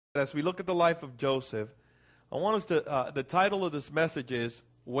As we look at the life of Joseph, I want us to, the title of this message is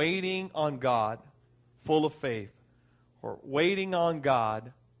Waiting on God, Full of Faith, or Waiting on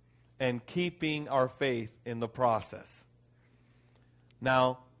God and Keeping Our Faith in the Process.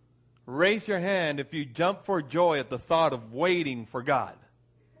 Now, raise your hand if you jump for joy at the thought of waiting for God.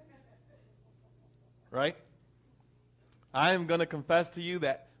 Right? I am going to confess to you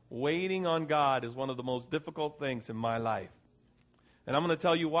that waiting on God is one of the most difficult things in my life. And I'm going to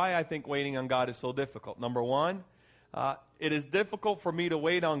tell you why I think waiting on God is so difficult. Number one, it is difficult for me to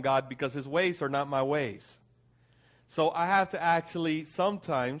wait on God because His ways are not my ways. So I have to actually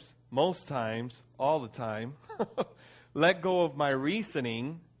sometimes, most times, all the time, let go of my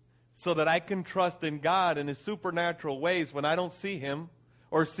reasoning so that I can trust in God and His supernatural ways when I don't see Him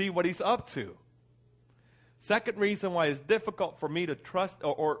or see what He's up to. Second reason why it's difficult for me to trust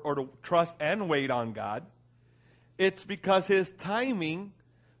or to trust and wait on God, it's because His timing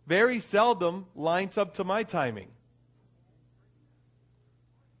very seldom lines up to my timing.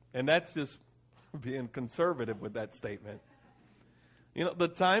 And that's just being conservative with that statement. You know, the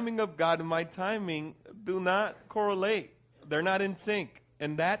timing of God and my timing do not correlate. They're not in sync.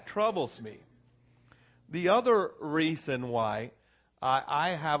 And that troubles me. The other reason why I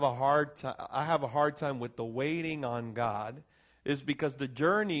have a hard time with the waiting on God is because the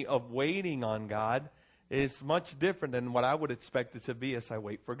journey of waiting on God is much different than what I would expect it to be as I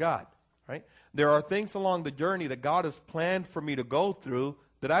wait for God, right? There are things along the journey that God has planned for me to go through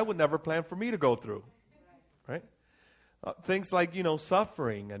that I would never plan for me to go through, right? Things like,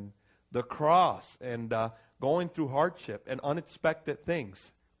 suffering and the cross and going through hardship and unexpected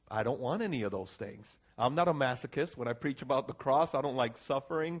things. I don't want any of those things. I'm not a masochist. When I preach about the cross, I don't like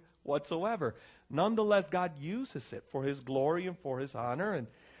suffering whatsoever. Nonetheless, God uses it for His glory and for His honor. And,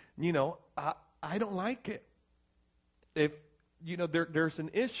 I don't like it. If, there's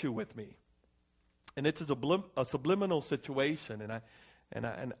an issue with me. And it's a subliminal situation.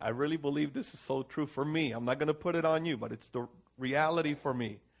 And I really believe this is so true for me. I'm not going to put it on you, but it's the reality for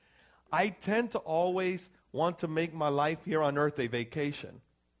me. I tend to always want to make my life here on earth a vacation.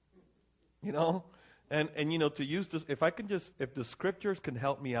 And to use this, if the scriptures can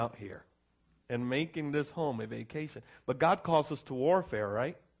help me out here and making this home a vacation. But God calls us to warfare,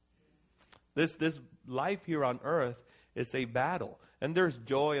 right? This life here on earth is a battle. And there's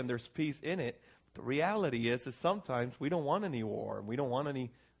joy and there's peace in it. The reality is that sometimes we don't want any war. We don't want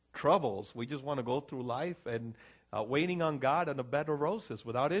any troubles. We just want to go through life and waiting on God on a bed of roses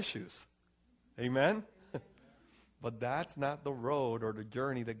without issues. Amen? But that's not the road or the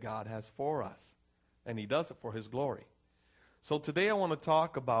journey that God has for us. And He does it for His glory. So today I want to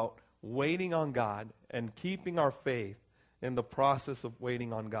talk about waiting on God and keeping our faith in the process of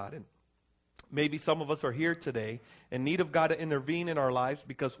waiting on God. And maybe some of us are here today in need of God to intervene in our lives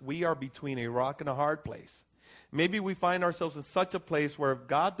because we are between a rock and a hard place. Maybe we find ourselves in such a place where if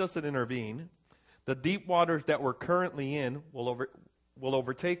God doesn't intervene, the deep waters that we're currently in will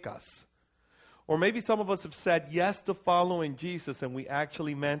overtake us. Or maybe some of us have said yes to following Jesus and we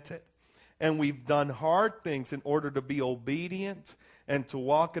actually meant it. And we've done hard things in order to be obedient and to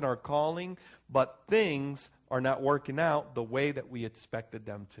walk in our calling, but things are not working out the way that we expected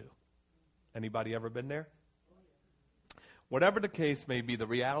them to. Anybody ever been there? Whatever the case may be, the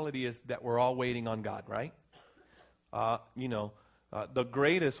reality is that we're all waiting on God, right? The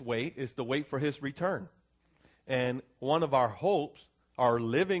greatest wait is to wait for His return. And one of our hopes, our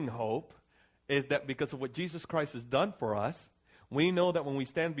living hope, is that because of what Jesus Christ has done for us, we know that when we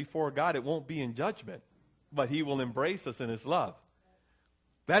stand before God, it won't be in judgment, but He will embrace us in His love.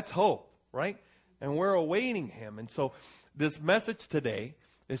 That's hope, right? And we're awaiting Him. And so this message today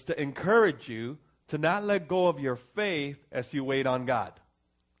is to encourage you to not let go of your faith as you wait on God,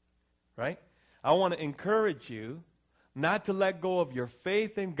 right? I want to encourage you not to let go of your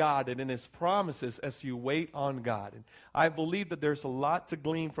faith in God and in His promises as you wait on God. And I believe that there's a lot to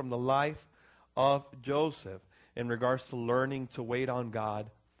glean from the life of Joseph in regards to learning to wait on God,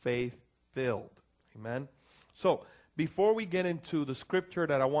 faith-filled. Amen? So, before we get into the scripture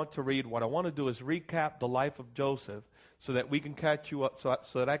that I want to read, what I want to do is recap the life of Joseph so that we can catch you up,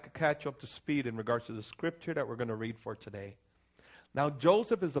 so that I can catch you up to speed in regards to the scripture that we're going to read for today. Now,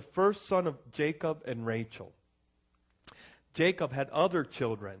 Joseph is the first son of Jacob and Rachel. Jacob had other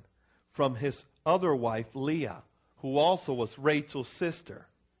children from his other wife, Leah, who also was Rachel's sister.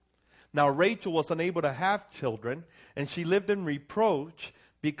 Now, Rachel was unable to have children, and she lived in reproach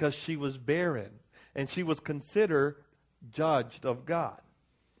because she was barren, and she was considered judged of God.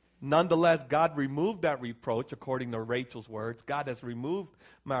 Nonetheless, God removed that reproach, according to Rachel's words. God has removed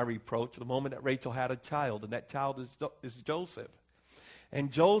my reproach the moment that Rachel had a child, and that child is Joseph.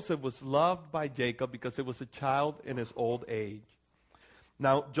 And Joseph was loved by Jacob because it was a child in his old age.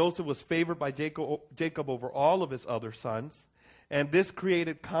 Now, Joseph was favored by Jacob over all of his other sons, and this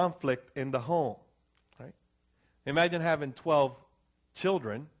created conflict in the home. Right? Imagine having 12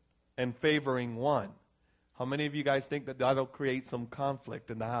 children and favoring one. How many of you guys think that that'll create some conflict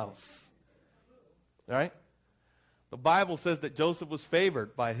in the house? Right? The Bible says that Joseph was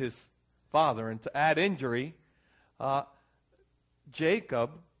favored by his father, and to add injury,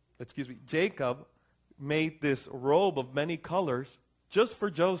 Jacob made this robe of many colors just for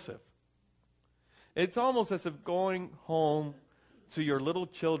Joseph. It's almost as if going home to your little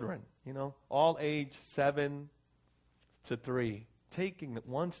children, all age 7 to 3, taking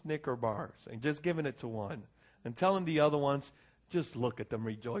one Snicker bars and just giving it to one and telling the other ones, just look at them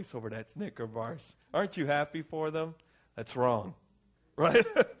rejoice over that Snicker bars. Aren't you happy for them? That's wrong, right?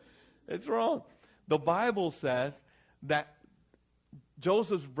 It's wrong. The Bible says that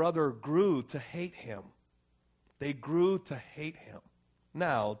Joseph's brother grew to hate him. They grew to hate him.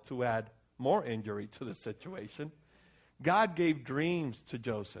 Now, to add more injury to the situation, God gave dreams to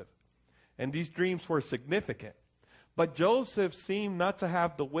Joseph, and these dreams were significant. But Joseph seemed not to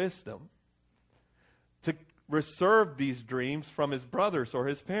have the wisdom to reserve these dreams from his brothers or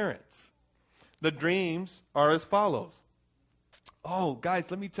his parents. The dreams are as follows. Oh, guys,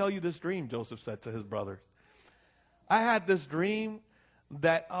 let me tell you this dream, Joseph said to his brothers. I had this dream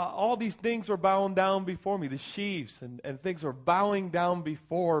that all these things were bowing down before me. The sheaves and things were bowing down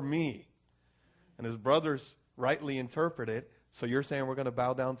before me. And his brothers rightly interpreted, so you're saying we're going to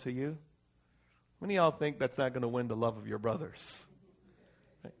bow down to you? How many of y'all think that's not going to win the love of your brothers?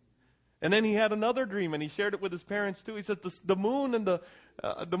 Right? And then he had another dream, and he shared it with his parents too. He said, the moon and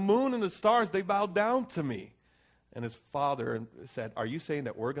the stars, they bowed down to me. And his father said, are you saying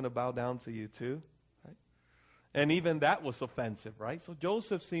that we're going to bow down to you too? Right? And even that was offensive, right? So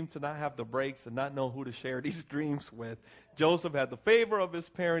Joseph seemed to not have the breaks and not know who to share these dreams with. Joseph had the favor of his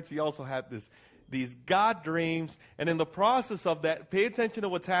parents. He also had these God dreams. And in the process of that, pay attention to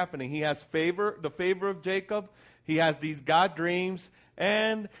what's happening. He has the favor of Jacob. He has these God dreams.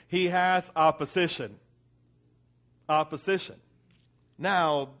 And he has opposition. Opposition.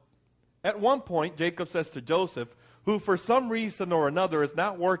 Now, at one point, Jacob says to Joseph, who for some reason or another is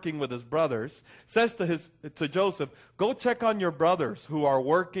not working with his brothers, says to Joseph, go check on your brothers who are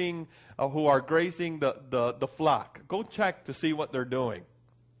working, who are grazing the flock. Go check to see what they're doing.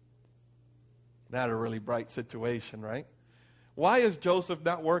 Not a really bright situation, right? Why is Joseph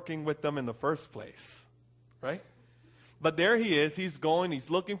not working with them in the first place, right? But there he is. He's going.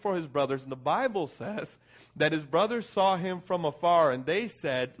 He's looking for his brothers. And the Bible says that his brothers saw him from afar, and they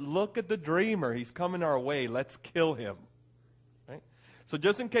said, look at the dreamer. He's coming our way. Let's kill him. Right? So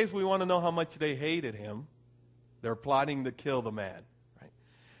just in case we want to know how much they hated him, they're plotting to kill the man. Right?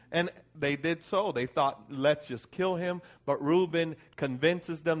 And they did so. They thought, let's just kill him. But Reuben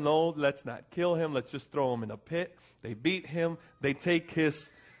convinces them, no, let's not kill him. Let's just throw him in a pit. They beat him. They take his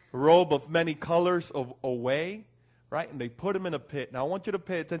robe of many colors away. Right? And they put him in a pit. Now, I want you to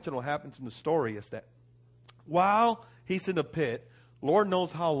pay attention to what happens in the story is that while he's in the pit, Lord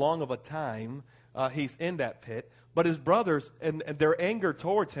knows how long of a time he's in that pit, but his brothers and their anger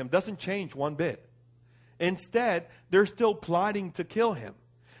towards him doesn't change one bit. Instead, they're still plotting to kill him.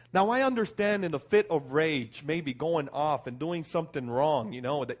 Now, I understand in a fit of rage, maybe going off and doing something wrong,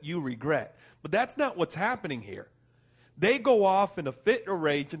 that you regret. But that's not what's happening here. They go off in a fit of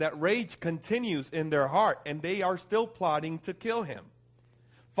rage, and that rage continues in their heart, and they are still plotting to kill him.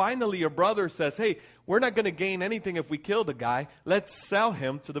 Finally, a brother says, hey, we're not going to gain anything if we kill the guy. Let's sell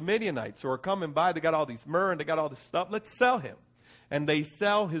him to the Midianites who are coming by. They got all these myrrh and they got all this stuff. Let's sell him. And they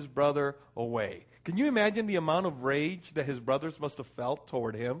sell his brother away. Can you imagine the amount of rage that his brothers must have felt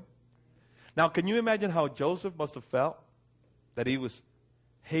toward him? Now, can you imagine how Joseph must have felt that he was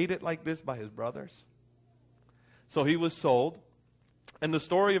hated like this by his brothers? So he was sold, and the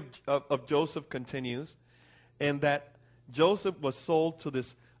story of Joseph continues, in that Joseph was sold to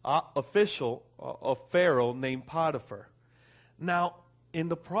this official of Pharaoh named Potiphar. Now, in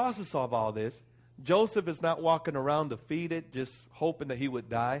the process of all this, Joseph is not walking around defeated, just hoping that he would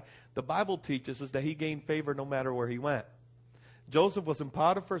die. The Bible teaches us that he gained favor no matter where he went. Joseph was in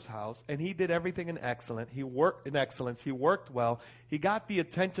Potiphar's house, and he did everything in excellence. He worked in excellence. He worked well. He got the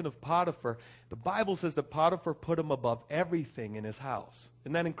attention of Potiphar. The Bible says that Potiphar put him above everything in his house.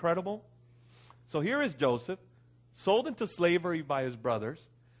 Isn't that incredible? So here is Joseph, sold into slavery by his brothers,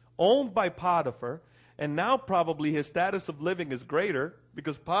 owned by Potiphar, and now probably his status of living is greater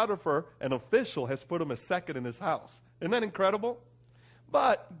because Potiphar, an official, has put him as second in his house. Isn't that incredible?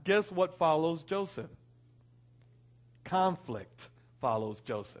 But guess what follows Joseph? Conflict follows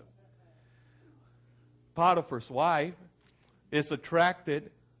Joseph. Potiphar's wife is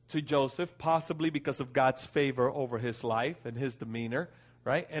attracted to Joseph, possibly because of God's favor over his life and his demeanor,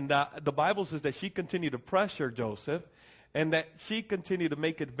 right? And the Bible says that she continued to pressure Joseph, and that she continued to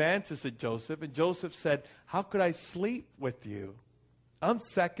make advances at Joseph. And Joseph said, how could I sleep with you? I'm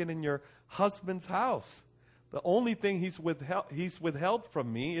second in your husband's house. The only thing he's withheld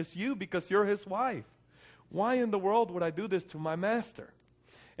from me is you, because you're his wife. Why in the world would I do this to my master?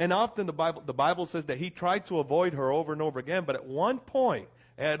 And often the Bible says that he tried to avoid her over and over again, but at one point,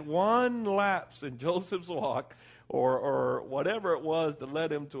 at one lapse in Joseph's walk, or whatever it was that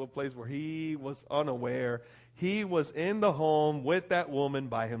led him to a place where he was unaware, he was in the home with that woman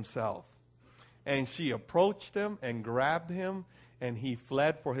by himself. And she approached him and grabbed him, and he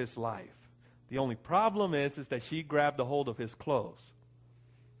fled for his life. The only problem is that she grabbed a hold of his clothes,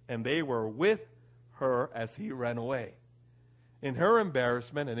 and they were with her as he ran away. In her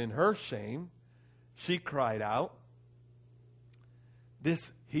embarrassment and in her shame, she cried out,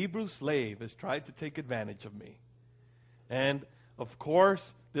 this Hebrew slave has tried to take advantage of me. And, of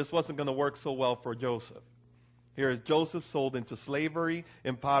course, this wasn't going to work so well for Joseph. Here is Joseph sold into slavery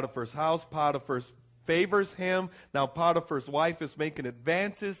in Potiphar's house. Potiphar favors him. Now Potiphar's wife is making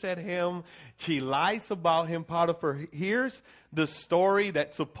advances at him. She lies about him. Potiphar hears the story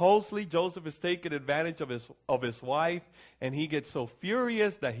that supposedly Joseph is taking advantage of his wife, and he gets so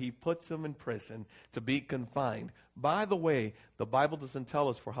furious that he puts him in prison to be confined. By the way, the Bible doesn't tell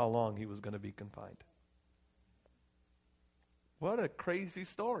us for how long he was going to be confined. What a crazy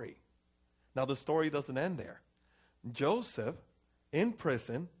story. Now the story doesn't end there. Joseph, in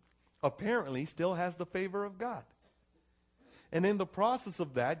prison, apparently still has the favor of God. And in the process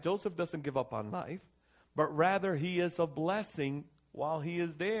of that, Joseph doesn't give up on life, but rather he is a blessing while he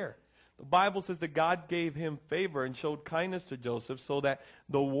is there. The Bible says that God gave him favor and showed kindness to Joseph, so that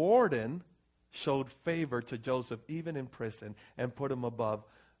the warden showed favor to Joseph even in prison and put him above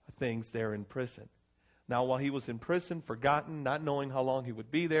things there in prison. Now, while he was in prison, forgotten, not knowing how long he would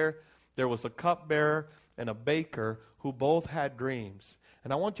be there, there was a cupbearer and a baker who both had dreams.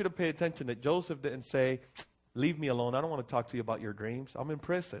 And I want you to pay attention that Joseph didn't say, leave me alone. I don't want to talk to you about your dreams. I'm in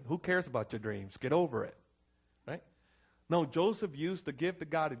prison. Who cares about your dreams? Get over it. Right? No, Joseph used the gift that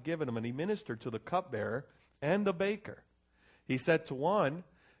God had given him, and he ministered to the cupbearer and the baker. He said to one,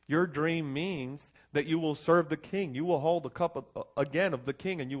 your dream means that you will serve the king. You will hold the cup again of the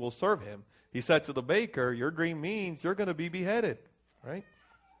king, and you will serve him. He said to the baker, your dream means you're going to be beheaded. Right?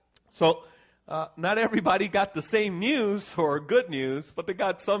 So, not everybody got the same news or good news, but they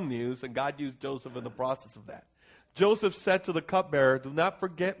got some news, and God used Joseph in the process of that. Joseph said to the cupbearer, do not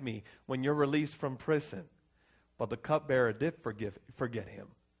forget me when you're released from prison. But the cupbearer did forget him.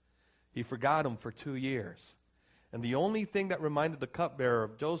 He forgot him for 2 years. And the only thing that reminded the cupbearer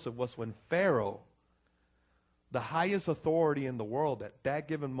of Joseph was when Pharaoh, the highest authority in the world at that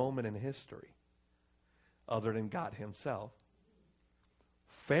given moment in history, other than God himself,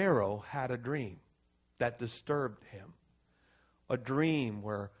 Pharaoh had a dream that disturbed him. A dream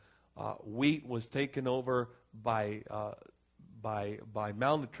where wheat was taken over by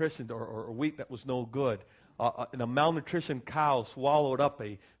malnutrition, or wheat that was no good. And a malnutrition cow swallowed up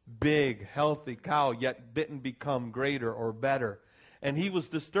a big, healthy cow, yet didn't become greater or better. And he was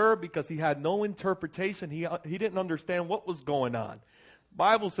disturbed because he had no interpretation. He didn't understand what was going on. The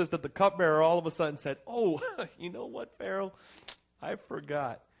Bible says that the cupbearer all of a sudden said, oh, you know what, Pharaoh? I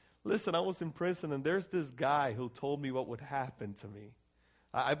forgot. Listen, I was in prison, and there's this guy who told me what would happen to me.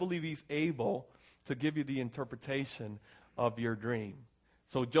 I believe he's able to give you the interpretation of your dream.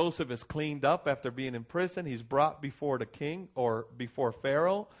 So Joseph is cleaned up after being in prison. He's brought before the king, or before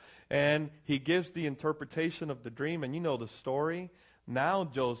Pharaoh, and he gives the interpretation of the dream. And you know the story. Now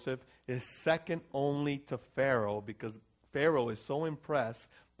Joseph is second only to Pharaoh, because Pharaoh is so impressed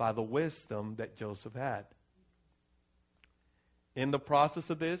by the wisdom that Joseph had. In the process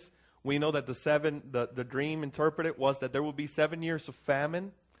of this, we know that the dream interpreted was that there will be 7 years of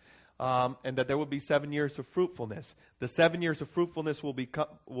famine, and that there will be 7 years of fruitfulness. The 7 years of fruitfulness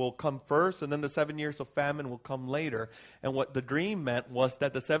will come first, and then the 7 years of famine will come later. And what the dream meant was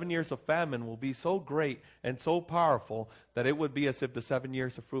that the 7 years of famine will be so great and so powerful that it would be as if the 7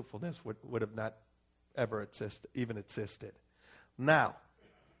 years of fruitfulness would have not ever even existed. Now,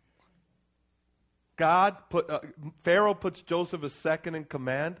 Pharaoh puts Joseph as second in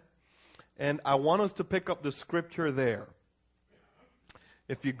command, and I want us to pick up the scripture there.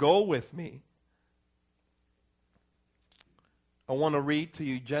 If you go with me, I want to read to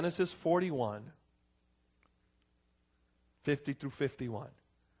you Genesis 41, 50 through 51.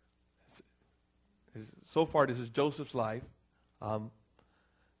 So far, this is Joseph's life.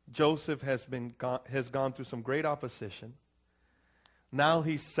 Joseph has gone through some great opposition. Now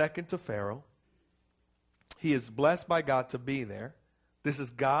he's second to Pharaoh. He is blessed by God to be there. This is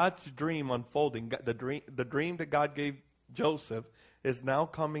God's dream unfolding. The dream that God gave Joseph is now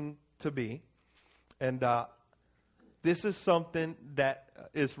coming to be. And this is something that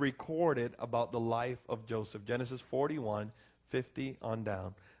is recorded about the life of Joseph. Genesis 41:50 on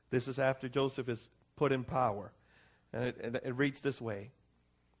down. This is after Joseph is put in power. And it reads this way.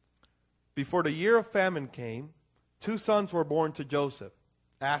 Before the year of famine came, 2 sons were born to Joseph.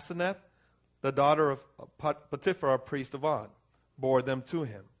 Asenath, the daughter of Potiphar, priest of On, bore them to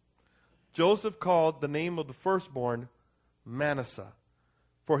him. Joseph called the name of the firstborn Manasseh,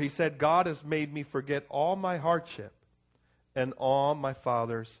 for he said, God has made me forget all my hardship and all my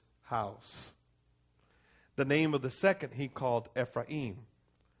father's house. The name of the second he called Ephraim,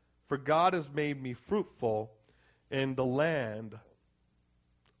 for God has made me fruitful in the land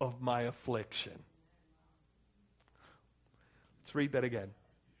of my affliction. Let's read that again.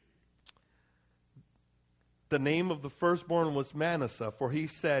 The name of the firstborn was Manasseh, for he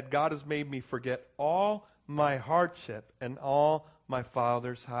said, God has made me forget all my hardship and all my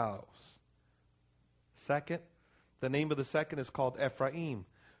father's house. Second, the name of the second is called Ephraim,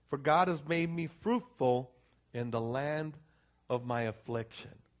 for God has made me fruitful in the land of my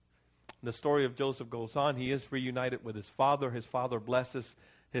affliction. The story of Joseph goes on. He is reunited with his father. His father blesses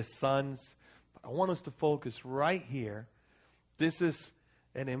his sons. I want us to focus right here. This is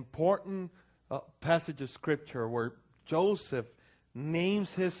an important passage of Scripture where Joseph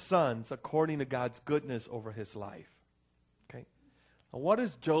names his sons according to God's goodness over his life. Okay? Now, what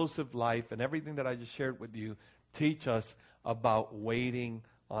does Joseph's life and everything that I just shared with you teach us about waiting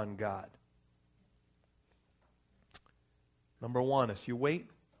on God? Number one, as you wait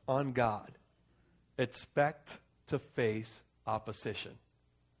on God, expect to face opposition.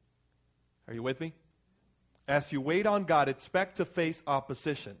 Are you with me? As you wait on God, expect to face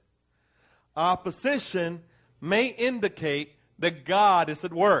opposition. Opposition may indicate that God is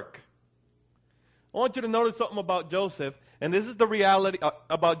at work. I want you to notice something about Joseph, and this is the reality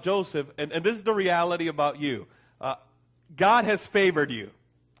about Joseph, and this is the reality about you. God has favored you.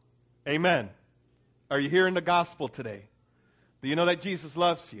 Amen. Are you hearing the gospel today? Do you know that Jesus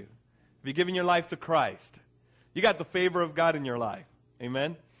loves you? Have you given your life to Christ? You got the favor of God in your life.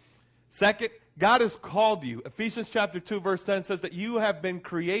 Amen. Second, God has called you. Ephesians chapter 2 verse 10 says that you have been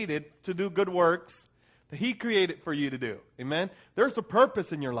created to do good works that He created for you to do. Amen. There's a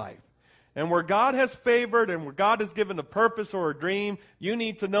purpose in your life. And where God has favored and where God has given a purpose or a dream, you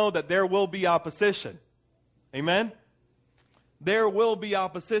need to know that there will be opposition. Amen. There will be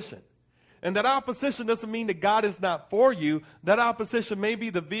opposition. And that opposition doesn't mean that God is not for you. That opposition may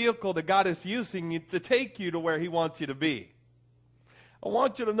be the vehicle that God is using to take you to where He wants you to be. I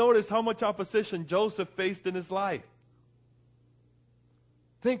want you to notice how much opposition Joseph faced in his life.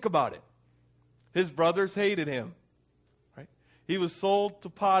 Think about it. His brothers hated him. Right? He was sold to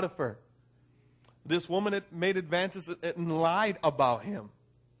Potiphar. This woman had made advances and lied about him.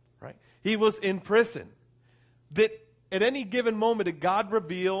 Right? He was in prison. At any given moment, did God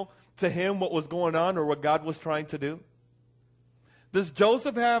reveal to him what was going on or what God was trying to do? Does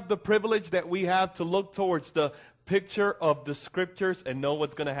Joseph have the privilege that we have to look towards the picture of the Scriptures and know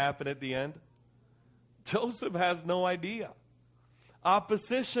what's going to happen at the end? Joseph has no idea.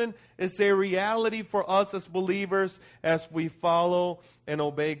 Opposition is a reality for us as believers as we follow and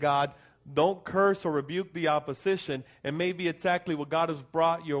obey God. Don't curse or rebuke the opposition, and maybe exactly what God has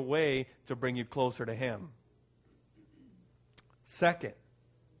brought your way to bring you closer to Him. Second,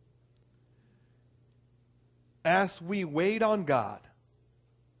 as we wait on God,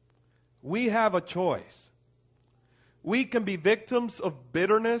 we have a choice. We can be victims of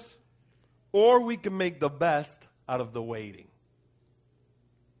bitterness, or we can make the best out of the waiting.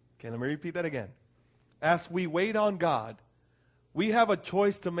 Okay, let me repeat that again. As we wait on God, we have a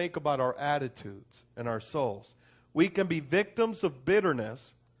choice to make about our attitudes and our souls. We can be victims of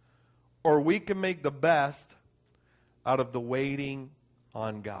bitterness, or we can make the best out of the waiting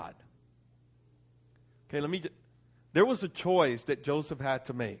on God. Okay, there was a choice that Joseph had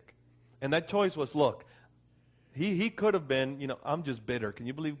to make. And that choice was, look, he could have been, I'm just bitter. Can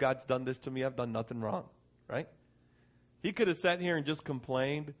you believe God's done this to me? I've done nothing wrong, right? He could have sat here and just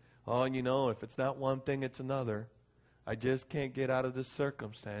complained, if it's not one thing, it's another. I just can't get out of this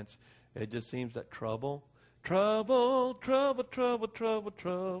circumstance. It just seems that trouble,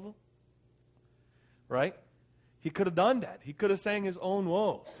 right? He could have done that. He could have sang his own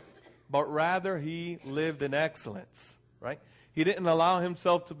woes. But rather, he lived in excellence, right? He didn't allow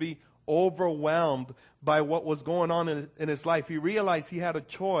himself to be overwhelmed by what was going on in his life. He realized he had a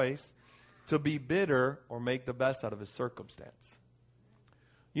choice to be bitter or make the best out of his circumstance.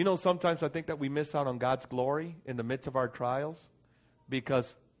 You know, sometimes I think that we miss out on God's glory in the midst of our trials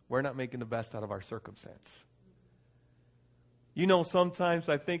because we're not making the best out of our circumstance. You know, sometimes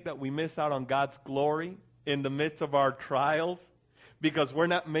I think that we miss out on God's glory in the midst of our trials because we're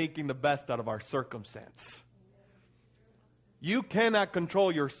not making the best out of our circumstance. You cannot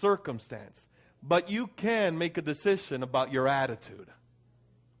control your circumstance, but you can make a decision about your attitude.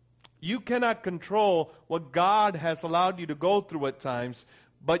 You cannot control what God has allowed you to go through at times,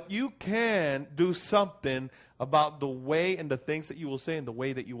 but you can do something about the way and the things that you will say and the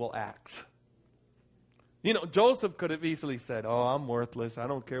way that you will act. You know, Joseph could have easily said, "Oh, I'm worthless. I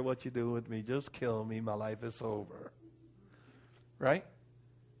don't care what you do with me. Just kill me. My life is over." Right?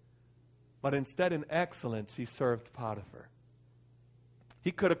 But instead, in excellence, he served Potiphar.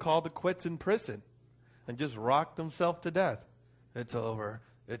 He could have called it quits in prison and just rocked himself to death. It's over.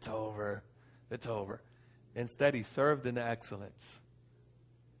 It's over. It's over. Instead, he served in excellence.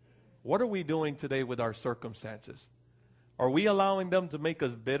 What are we doing today with our circumstances? Are we allowing them to make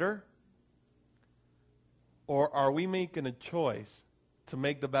us bitter? Or are we making a choice to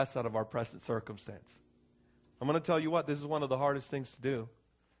make the best out of our present circumstance? I'm going to tell you what, this is one of the hardest things to do.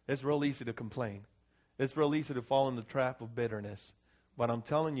 It's real easy to complain. It's real easy to fall in the trap of bitterness. But I'm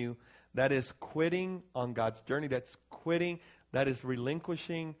telling you, that is quitting on God's journey. That's quitting. That is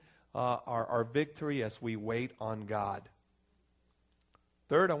relinquishing our victory as we wait on God.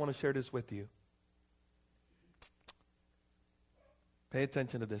 Third, I want to share this with you. Pay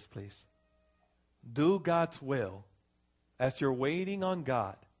attention to this, please. Do God's will as you're waiting on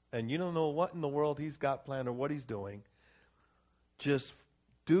God, and you don't know what in the world He's got planned or what He's doing. Just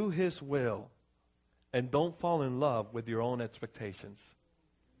do His will and don't fall in love with your own expectations.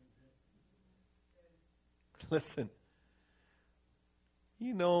 Listen,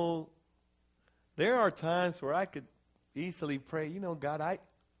 you know, there are times where I could easily pray, you know, God, I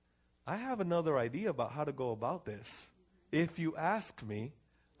have another idea about how to go about this. If you ask me,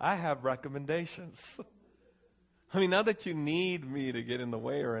 I have recommendations. I mean, not that you need me to get in the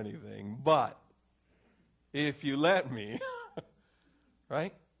way or anything, but if you let me,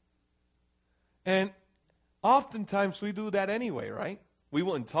 right? And oftentimes we do that anyway, right? We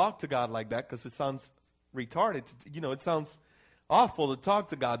wouldn't talk to God like that because it sounds retarded. You know, it sounds awful to talk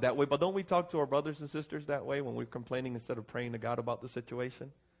to God that way, but don't we talk to our brothers and sisters that way when we're complaining instead of praying to God about the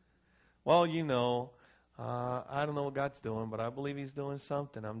situation? Well, you know, I don't know what God's doing, but I believe He's doing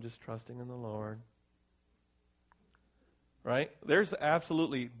something. I'm just trusting in the Lord. Right? There's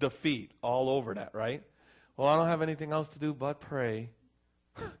absolutely defeat all over that, right? Well, I don't have anything else to do but pray.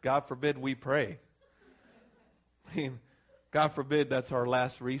 God forbid we pray. I mean, God forbid that's our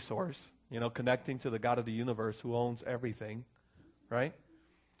last resource, you know, connecting to the God of the universe who owns everything, right?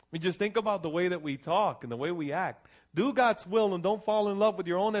 We just think about the way that we talk and the way we act. Do God's will and don't fall in love with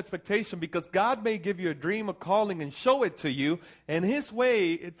your own expectation, because God may give you a dream, a calling, and show it to you, and His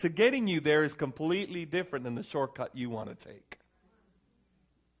way to getting you there is completely different than the shortcut you want to take.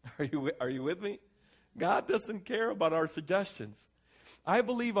 Are you with me? God doesn't care about our suggestions. I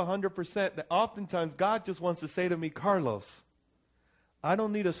believe 100% that oftentimes God just wants to say to me, Carlos, I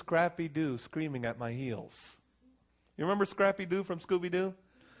don't need a Scrappy-Doo screaming at my heels. You remember Scrappy-Doo from Scooby-Doo?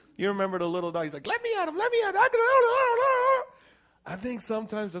 You remember the little dog? He's like, let me at him, let me at him. I think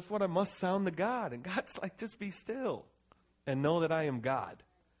sometimes that's what I must sound to God. And God's like, just be still and know that I am God.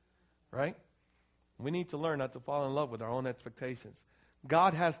 Right? We need to learn not to fall in love with our own expectations.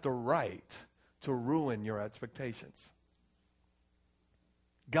 God has the right to ruin your expectations.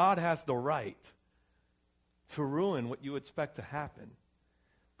 God has the right to ruin what you expect to happen,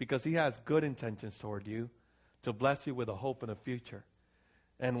 because He has good intentions toward you, to bless you with a hope and a future.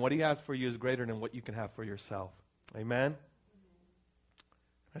 And what He has for you is greater than what you can have for yourself. Amen?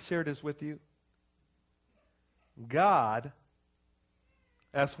 I share this with you. God,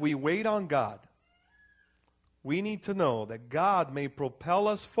 as we wait on God, we need to know that God may propel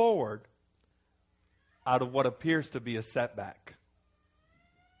us forward out of what appears to be a setback.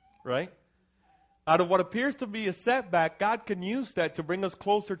 Right? Out of what appears to be a setback, God can use that to bring us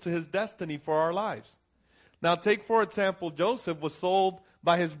closer to His destiny for our lives. Now, take, for example, Joseph was sold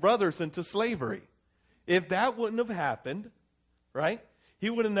by his brothers into slavery. If that wouldn't have happened, right,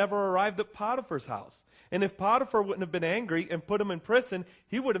 he would have never arrived at Potiphar's house. And if Potiphar wouldn't have been angry and put him in prison,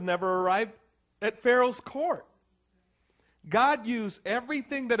 he would have never arrived at Pharaoh's court. God used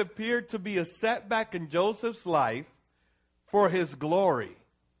everything that appeared to be a setback in Joseph's life for His glory.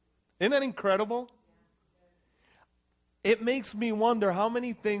 Isn't that incredible? it makes me wonder, how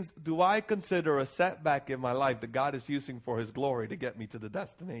many things do I consider a setback in my life that God is using for His glory to get me to the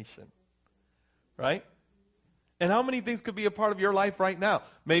destination? Right? And how many things could be a part of your life right now?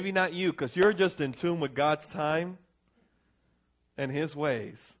 Maybe not you, because you're just in tune with God's time and His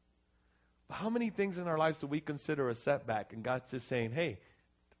ways. But how many things in our lives do we consider a setback? And God's just saying, hey,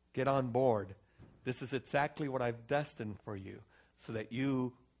 get on board. This is exactly what I've destined for you, so that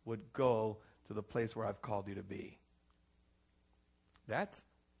you would go to the place where I've called you to be. That's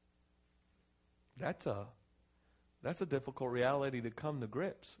a difficult reality to come to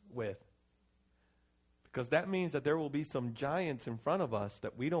grips with. Because that means that there will be some giants in front of us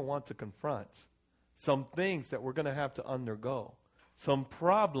that we don't want to confront. Some things that we're going to have to undergo. Some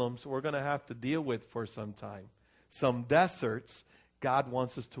problems we're going to have to deal with for some time. Some deserts God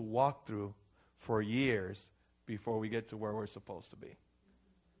wants us to walk through for years before we get to where we're supposed to be.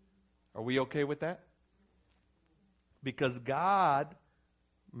 Are we okay with that? Because God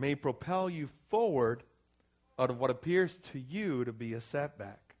may propel you forward out of what appears to you to be a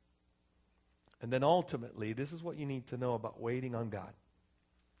setback. And then ultimately, this is what you need to know about waiting on God.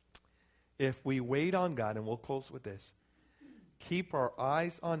 If we wait on God, and we'll close with this, keep our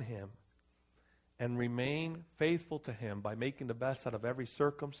eyes on Him and remain faithful to Him by making the best out of every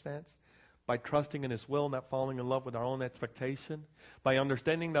circumstance, by trusting in His will, not falling in love with our own expectation, by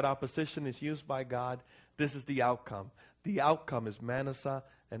understanding that opposition is used by God, this is the outcome. The outcome is Manasseh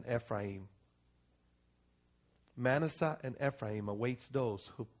and Ephraim. Manasseh and Ephraim awaits those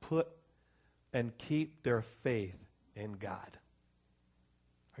who put and keep their faith in God.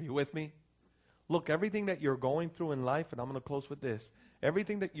 Are you with me? Look, everything that you're going through in life, and I'm going to close with this,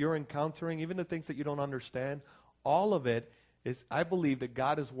 everything that you're encountering, even the things that you don't understand, all of it is, I believe that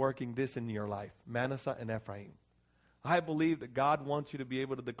God is working this in your life, Manasseh and Ephraim. I believe that God wants you to be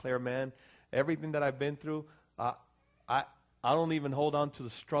able to declare, man, everything that I've been through, I don't even hold on to the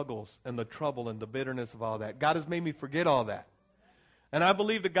struggles and the trouble and the bitterness of all that. God has made me forget all that. And I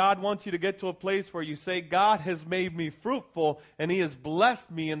believe that God wants you to get to a place where you say, God has made me fruitful, and He has blessed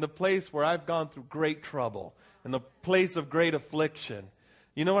me in the place where I've gone through great trouble, in the place of great affliction.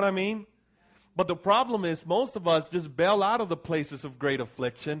 You know what I mean? But the problem is, most of us just bail out of the places of great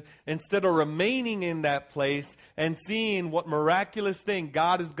affliction instead of remaining in that place and seeing what miraculous thing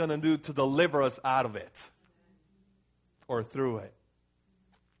God is going to do to deliver us out of it or through it.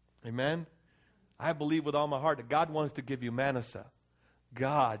 Amen? I believe with all my heart that God wants to give you Manasseh.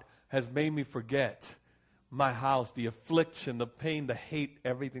 God has made me forget my house, the affliction, the pain, the hate,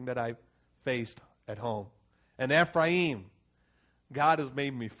 everything that I faced at home. And Ephraim, God has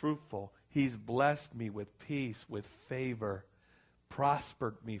made me fruitful. He's blessed me with peace, with favor,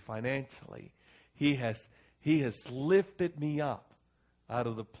 prospered me financially. He has lifted me up out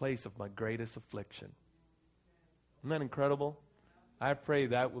of the place of my greatest affliction. Isn't that incredible? I pray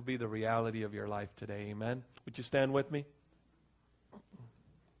that will be the reality of your life today. Amen. Would you stand with me?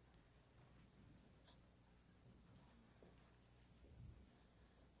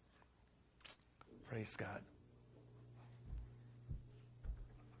 Praise God.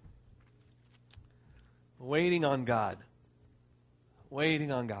 Waiting on God. Waiting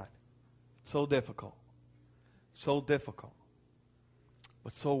on God. So difficult. So difficult.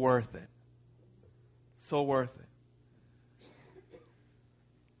 But so worth it. So worth it.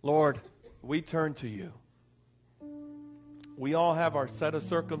 Lord, we turn to You. We all have our set of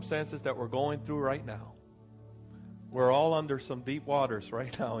circumstances that we're going through right now. We're all under some deep waters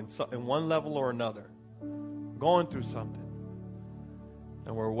right now in one level or another. Going through something.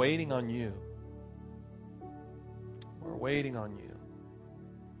 And we're waiting on You. We're waiting on You.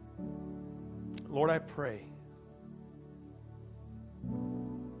 Lord, I pray.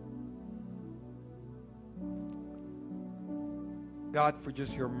 God, for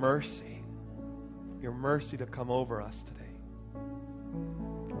just Your mercy to come over us today.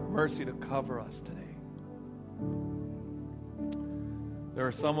 Your mercy to cover us today. There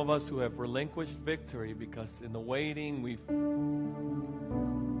are some of us who have relinquished victory because in the waiting we've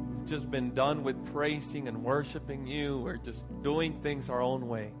just been done with praising and worshiping You. We're just doing things our own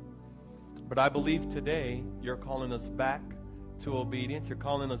way. But I believe today You're calling us back to obedience. You're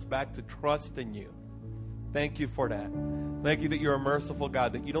calling us back to trust in You. Thank You for that. Thank You that You're a merciful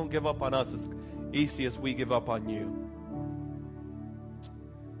God, that You don't give up on us as easy as we give up on You.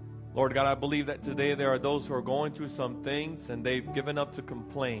 Lord God, I believe that today there are those who are going through some things and they've given up to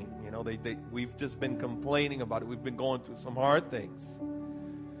complain. You know, we've just been complaining about it. We've been going through some hard things.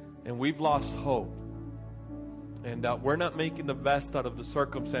 And we've lost hope. And we're not making the best out of the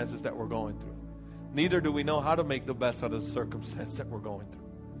circumstances that we're going through. Neither do we know how to make the best out of the circumstances that we're going through.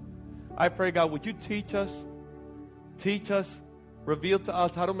 I pray, God, would You teach us Teach us, reveal to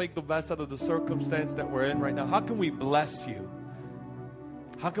us how to make the best out of the circumstance that we're in right now. How can we bless you?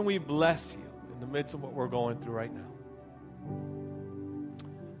 How can we bless you in the midst of what we're going through right now?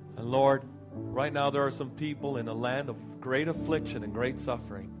 And Lord, right now there are some people in a land of great affliction and great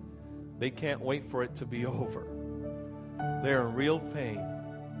suffering. They can't wait for it to be over. They're in real pain.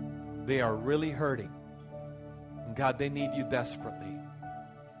 They are really hurting. And God, they need you desperately.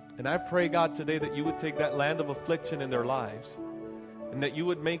 And I pray, God, today that you would take that land of affliction in their lives and that you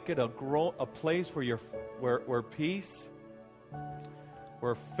would make it a place where peace,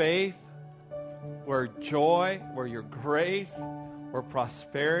 where faith, where joy, where your grace, where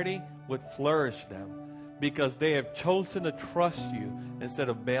prosperity would flourish them, because they have chosen to trust you instead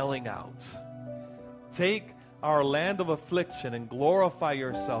of bailing out. Take our land of affliction and glorify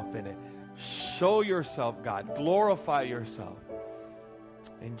yourself in it. Show yourself, God. Glorify yourself.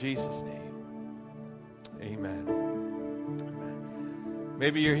 In Jesus' name, amen. Amen.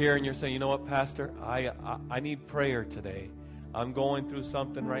 Maybe you're here and you're saying, you know what, Pastor, I need prayer today. I'm going through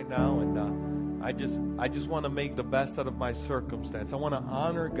something right now, and I just want to make the best out of my circumstance. I want to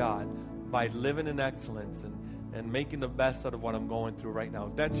honor God by living in excellence and making the best out of what I'm going through right now.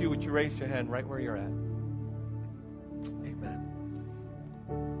 If that's you, would you raise your hand right where you're at? Amen.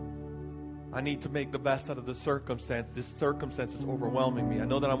 I need to make the best out of the circumstance. This circumstance is overwhelming me. I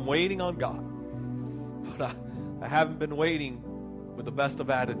know that I'm waiting on God, but I haven't been waiting with the best of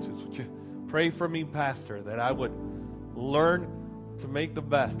attitudes. Would you pray for me, Pastor, that I would learn to make the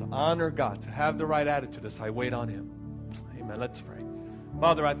best, to honor God, to have the right attitude as I wait on Him. Amen. Let's pray.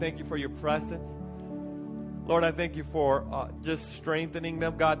 Father, I thank you for your presence. Lord, I thank you for just strengthening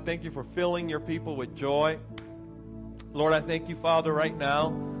them. God, thank you for filling your people with joy. Lord, I thank you, Father, right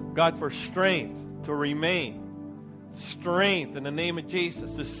now, God, for strength to remain. Strength in the name of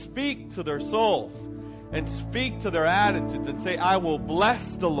Jesus to speak to their souls and speak to their attitudes and say, I will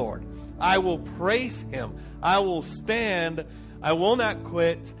bless the Lord. I will praise Him. I will stand. I will not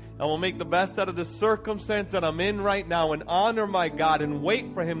quit. I will make the best out of the circumstance that I'm in right now and honor my God and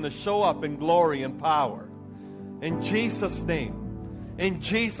wait for Him to show up in glory and power. In Jesus' name,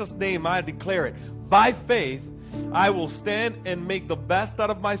 I declare it. By faith, I will stand and make the best out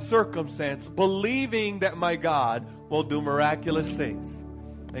of my circumstance, believing that my God will do miraculous things.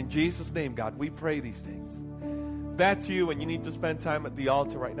 In Jesus' name, God, we pray these things. If that's you and you need to spend time at the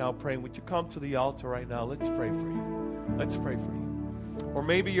altar right now praying, would you come to the altar right now? Let's pray for you. Let's pray for you. Or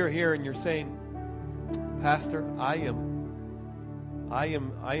maybe you're here and you're saying, Pastor, I am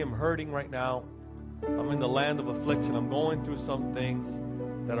hurting right now. I'm in the land of affliction. I'm going through some things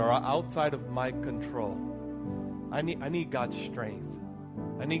that are outside of my control. I need God's strength.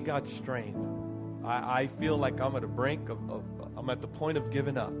 I need God's strength. I feel like I'm at a brink I'm at the point of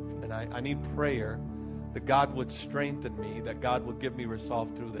giving up. And I need prayer that God would strengthen me, that God would give me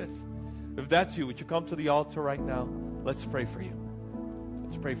resolve through this. If that's you, would you come to the altar right now? Let's pray for you.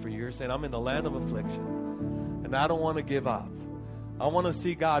 Let's pray for you. You're saying, I'm in the land of affliction, and I don't want to give up. I want to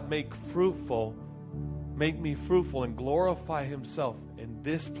see God make me fruitful and glorify Himself in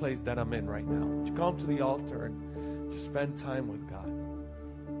this place that I'm in right now. Would you come to the altar and just spend time with God?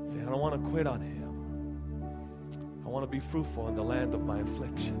 Say, I don't want to quit on Him. I want to be fruitful in the land of my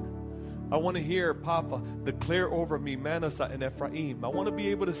affliction. I want to hear Papa declare over me Manasseh and Ephraim. I want to be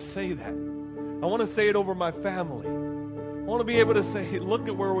able to say that. I want to say it over my family. I want to be able to say, hey, look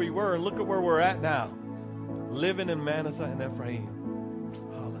at where we were and look at where we're at now. Living in Manasseh and Ephraim.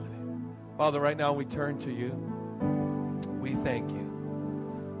 Hallelujah. Father, right now we turn to you. We thank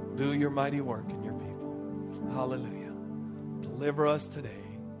you. Do your mighty work in your people. Hallelujah. Deliver us today.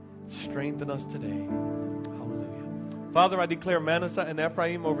 Strengthen us today. Father, I declare Manasseh and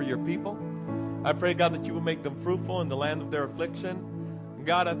Ephraim over your people. I pray, God, that you will make them fruitful in the land of their affliction. And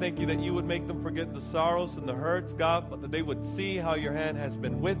God, I thank you that you would make them forget the sorrows and the hurts, God, but that they would see how your hand has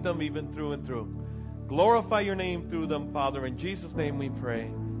been with them even through and through. Glorify your name through them, Father. In Jesus' name we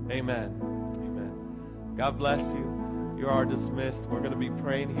pray. Amen. Amen. God bless you. You are dismissed. We're going to be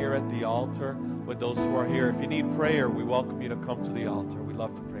praying here at the altar with those who are here. If you need prayer, we welcome you to come to the altar. We'd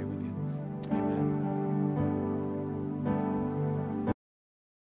love to pray with you. Amen.